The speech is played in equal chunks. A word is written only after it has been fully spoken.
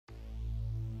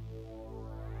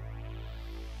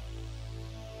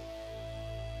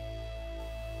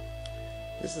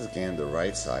This is again the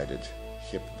right-sided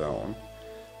hip bone,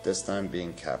 this time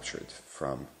being captured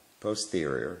from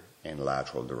posterior and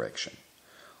lateral direction.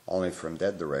 Only from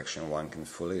that direction one can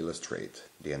fully illustrate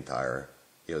the entire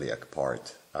iliac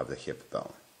part of the hip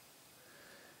bone.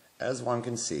 As one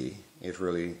can see, it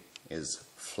really is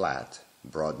flat,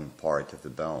 broadened part of the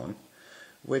bone,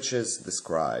 which is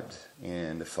described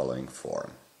in the following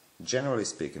form. Generally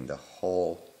speaking, the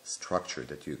whole structure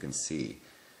that you can see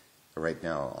right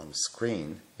now on the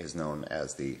screen is known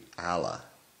as the ala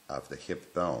of the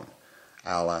hip bone.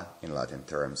 Ala in Latin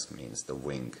terms means the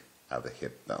wing of the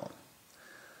hip bone.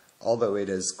 Although it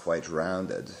is quite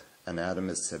rounded,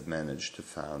 anatomists have managed to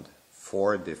find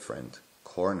 4 different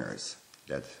corners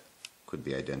that could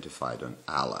be identified on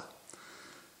ala.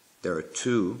 There are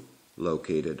 2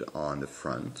 located on the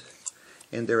front,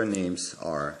 and their names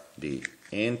are the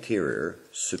anterior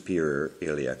superior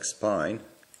iliac spine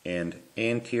and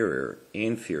anterior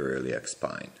inferior iliac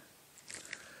spine.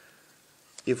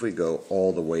 If we go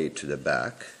all the way to the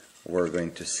back, we're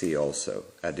going to see also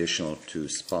additional 2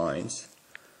 spines,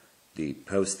 the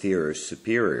posterior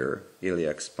superior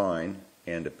iliac spine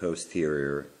and the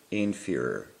posterior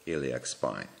inferior iliac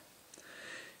spine.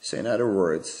 So in other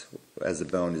words, as the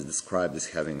bone is described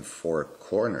as having 4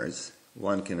 corners,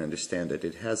 one can understand that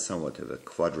it has somewhat of a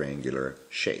quadrangular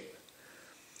shape.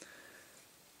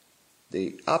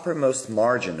 The uppermost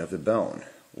margin of the bone,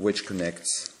 which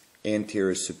connects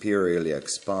anterior superior iliac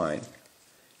spine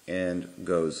and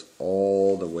goes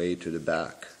all the way to the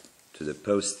back to the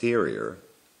posterior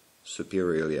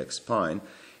superior iliac spine,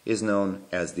 is known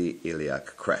as the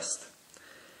iliac crest.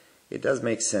 It does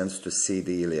make sense to see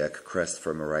the iliac crest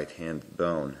from a right-hand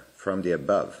bone from the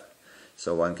above,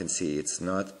 so one can see it's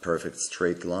not a perfect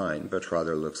straight line, but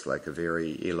rather looks like a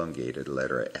very elongated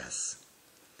letter S.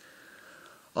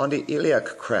 On the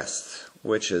iliac crest,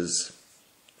 which is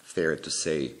fair to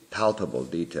say palpable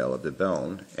detail of the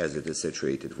bone as it is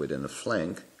situated within the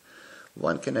flank,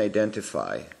 one can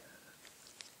identify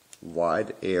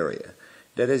wide area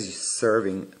that is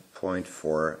serving point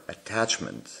for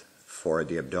attachment for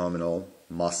the abdominal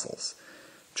muscles,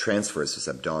 transversus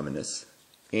abdominis,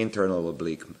 internal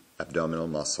oblique abdominal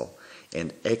muscle,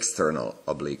 and external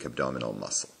oblique abdominal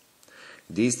muscle.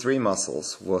 These 3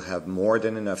 muscles will have more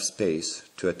than enough space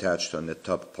to attach on the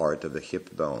top part of the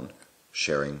hip bone,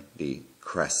 sharing the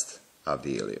crest of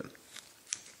the ilium.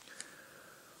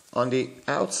 On the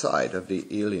outside of the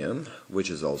ilium, which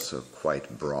is also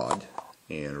quite broad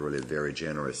and really very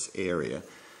generous area,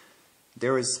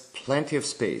 there is plenty of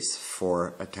space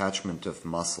for attachment of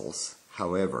muscles.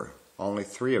 However, only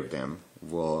 3 of them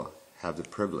will have the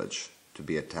privilege to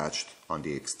be attached on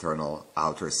the external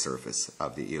outer surface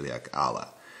of the iliac ala.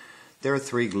 There are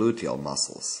 3 gluteal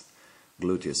muscles: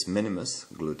 Gluteus Minimus,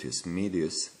 Gluteus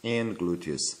Medius, and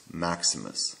Gluteus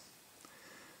Maximus.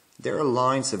 There are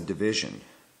lines of division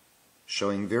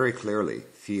showing very clearly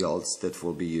fields that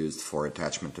will be used for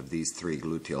attachment of these 3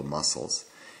 gluteal muscles,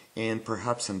 and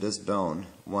perhaps on this bone,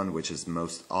 one which is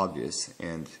most obvious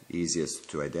and easiest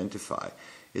to identify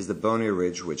is the bony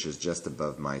ridge which is just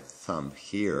above my thumb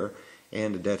here,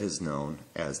 and that is known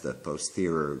as the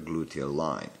posterior gluteal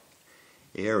line.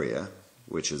 Area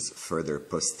which is further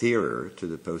posterior to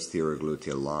the posterior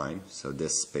gluteal line, so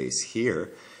this space here,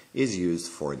 is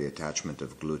used for the attachment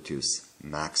of Gluteus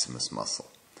Maximus muscle.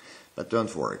 But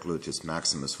don't worry, Gluteus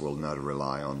Maximus will not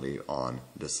rely only on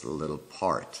this little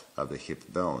part of the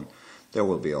hip bone. There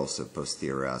will be also a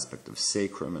posterior aspect of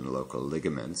sacrum and local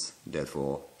ligaments that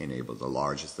will enable the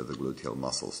largest of the gluteal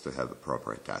muscles to have a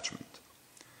proper attachment.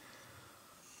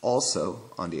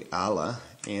 Also on the ala,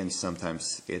 and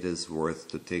sometimes it is worth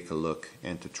to take a look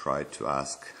and to try to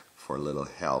ask for a little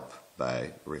help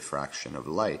by refraction of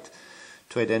light,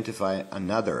 to identify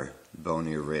another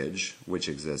bony ridge which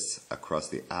exists across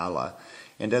the ala,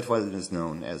 and that one is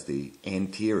known as the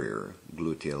anterior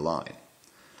gluteal line.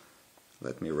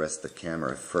 Let me rest the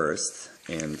camera first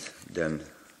and then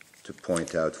to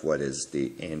point out what is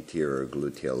the anterior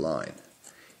gluteal line.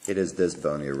 It is this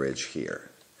bony ridge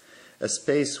here. A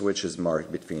space which is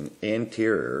marked between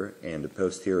anterior and the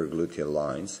posterior gluteal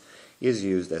lines is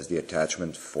used as the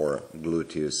attachment for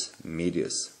Gluteus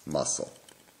Medius muscle.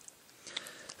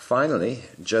 Finally,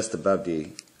 just above the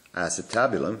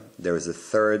acetabulum, there is a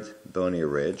 3rd bony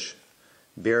ridge,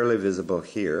 barely visible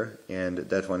here, and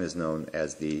that one is known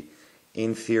as the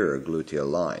inferior gluteal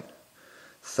line.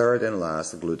 3rd and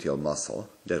last gluteal muscle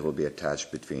that will be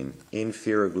attached between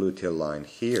inferior gluteal line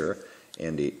here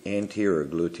and the anterior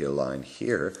gluteal line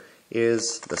here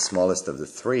is the smallest of the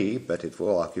 3, but it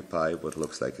will occupy what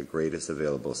looks like the greatest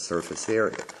available surface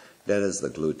area. That is the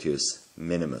Gluteus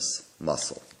Minimus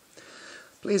muscle.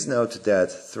 Please note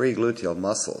that 3 gluteal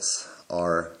muscles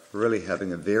are really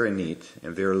having a very neat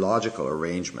and very logical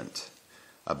arrangement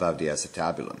above the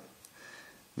acetabulum.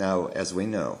 Now, as we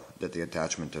know that the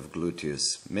attachment of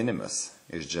Gluteus Minimus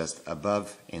is just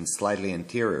above and slightly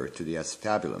anterior to the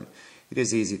acetabulum, it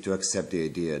is easy to accept the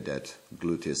idea that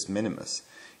Gluteus Minimus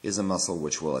is a muscle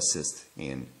which will assist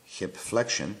in hip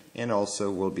flexion and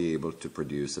also will be able to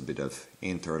produce a bit of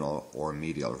internal or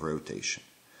medial rotation.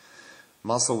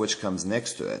 Muscle which comes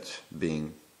next to it,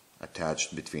 being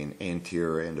attached between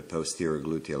anterior and the posterior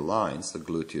gluteal lines, the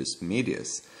Gluteus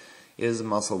Medius, is a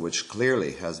muscle which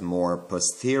clearly has more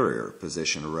posterior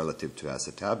position relative to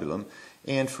acetabulum,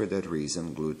 and for that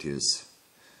reason Gluteus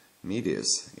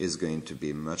Medius is going to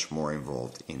be much more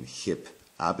involved in hip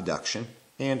abduction,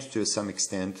 and to some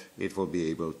extent it will be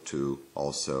able to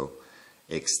also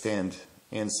extend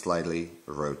and slightly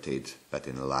rotate, but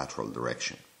in a lateral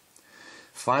direction.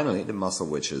 Finally, the muscle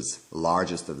which is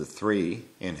largest of the 3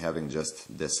 and having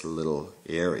just this little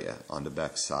area on the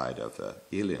back side of the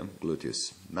ilium,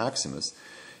 Gluteus Maximus,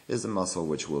 is the muscle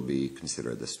which will be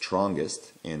considered the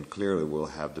strongest and clearly will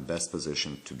have the best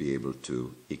position to be able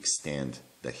to extend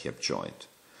the hip joint.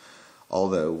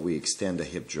 Although we extend the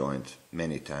hip joint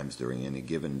many times during any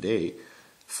given day,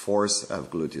 force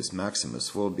of Gluteus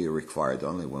Maximus will be required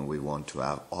only when we want to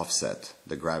offset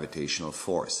the gravitational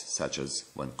force, such as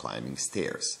when climbing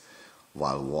stairs.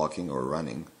 While walking or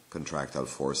running, contractile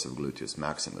force of Gluteus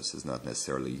Maximus is not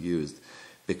necessarily used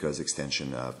because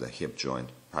extension of the hip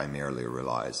joint primarily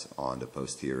relies on the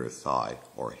posterior thigh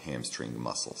or hamstring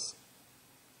muscles.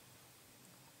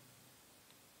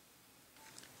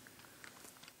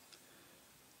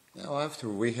 Now, after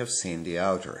we have seen the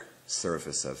outer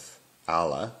surface of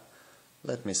ala,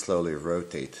 let me slowly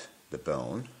rotate the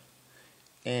bone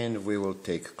and we will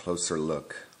take a closer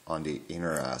look on the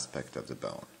inner aspect of the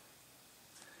bone.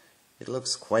 It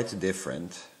looks quite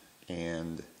different,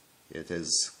 and it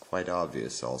is quite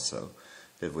obvious also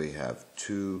that we have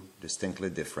 2 distinctly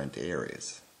different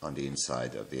areas on the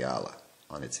inside of the ala,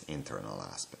 on its internal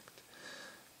aspect.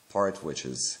 Part which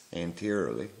is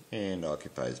anteriorly and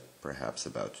occupies perhaps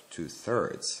about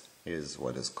 2/3 is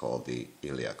what is called the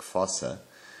iliac fossa,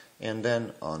 and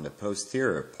then on the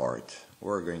posterior part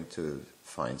we're going to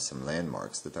find some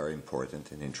landmarks that are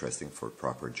important and interesting for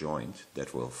proper joint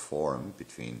that will form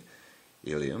between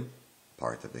ilium,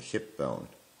 part of the hip bone,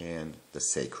 and the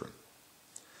sacrum.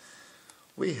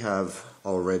 We have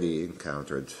already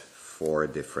encountered 4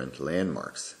 different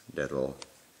landmarks that will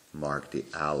mark the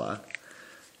ala,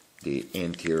 the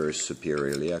anterior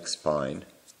superior iliac spine,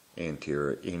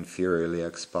 anterior inferior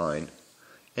iliac spine,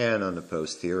 and on the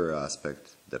posterior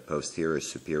aspect, the posterior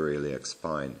superior iliac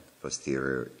spine,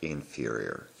 posterior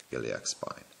inferior iliac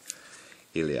spine.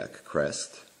 Iliac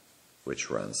crest, which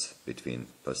runs between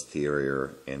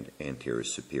posterior and anterior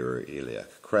superior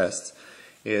iliac crests,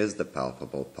 is the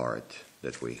palpable part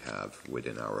that we have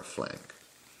within our flank.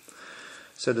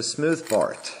 So the smooth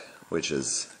part, which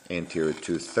is anterior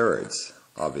 2/3,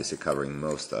 obviously covering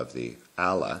most of the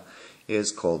ala,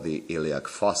 is called the iliac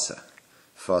fossa.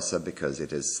 Fossa because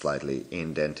it is slightly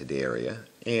indented area,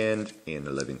 and in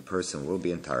a living person will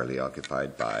be entirely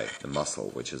occupied by the muscle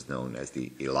which is known as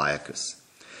the iliacus.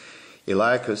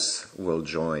 Iliacus will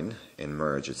join and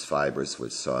merge its fibers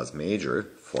with psoas major,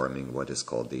 forming what is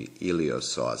called the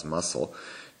iliopsoas muscle,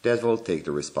 that will take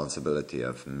the responsibility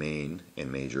of main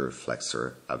and major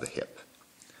flexor of the hip.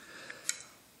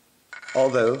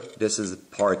 Although this is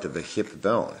part of the hip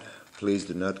bone, please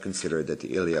do not consider that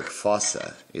the iliac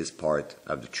fossa is part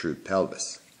of the true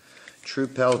pelvis. True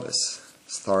pelvis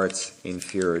starts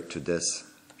inferior to this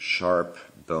sharp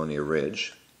bony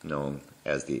ridge known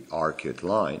as the arcuate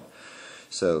line.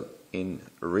 So in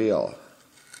real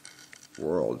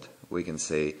world we can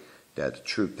say that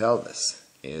true pelvis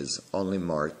is only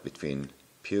marked between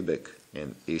pubic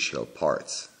and ischial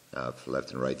parts of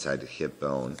left and right sided hip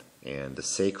bone and the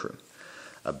sacrum.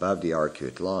 Above the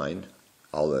arcuate line,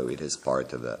 although it is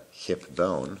part of the hip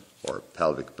bone or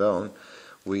pelvic bone,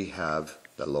 we have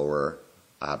the lower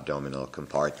abdominal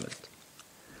compartment.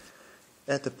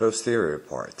 At the posterior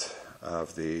part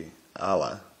of the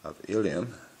ala of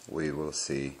ilium, we will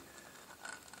see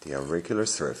the auricular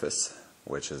surface,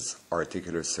 which is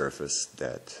articular surface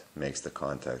that makes the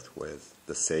contact with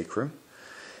the sacrum.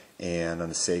 And on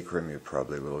the sacrum, you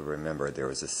probably will remember there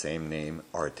is the same name,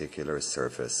 articular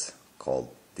surface,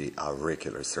 called the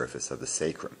auricular surface of the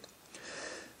sacrum.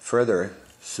 Further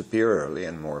superiorly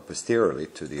and more posteriorly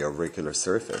to the auricular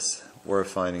surface, we're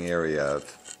finding an area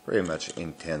of pretty much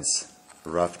intense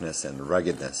roughness and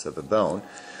ruggedness of the bone,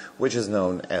 which is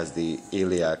known as the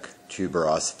iliac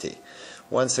tuberosity,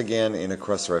 Once again, in a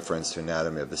cross-reference to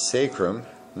anatomy of the sacrum,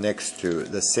 next to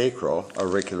the sacral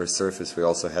auricular surface, we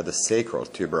also had the sacral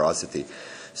tuberosity.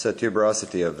 So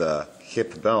tuberosity of the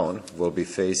hip bone will be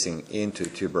facing into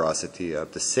tuberosity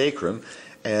of the sacrum,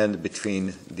 and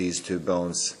between these two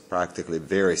bones, practically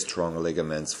very strong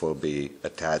ligaments will be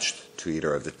attached to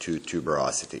either of the two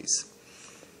tuberosities.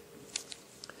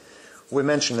 We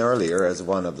mentioned earlier as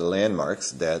one of the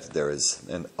landmarks that there is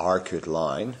an arcuate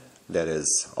line that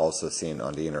is also seen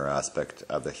on the inner aspect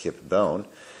of the hip bone.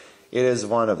 It is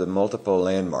one of the multiple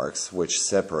landmarks which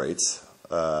separates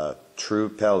true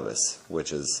pelvis,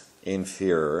 which is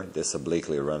inferior, this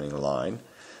obliquely running line,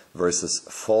 versus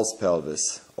false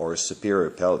pelvis or superior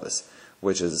pelvis,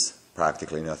 which is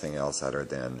practically nothing else other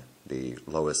than the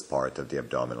lowest part of the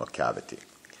abdominal cavity.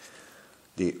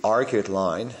 The arcuate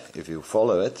line, if you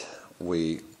follow it,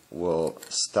 we will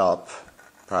stop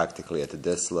practically at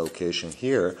this location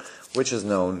here, which is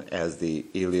known as the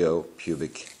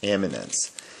Iliopubic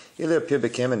Eminence.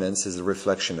 Iliopubic Eminence is a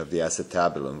reflection of the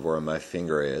acetabulum, where my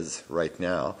finger is right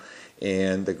now,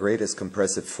 and the greatest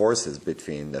compressive forces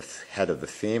between the head of the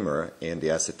femur and the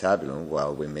acetabulum,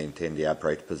 while we maintain the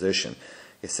upright position,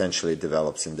 essentially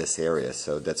develops in this area.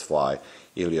 So that's why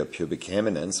Iliopubic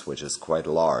Eminence, which is quite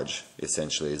large,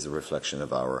 essentially is a reflection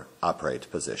of our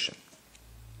upright position.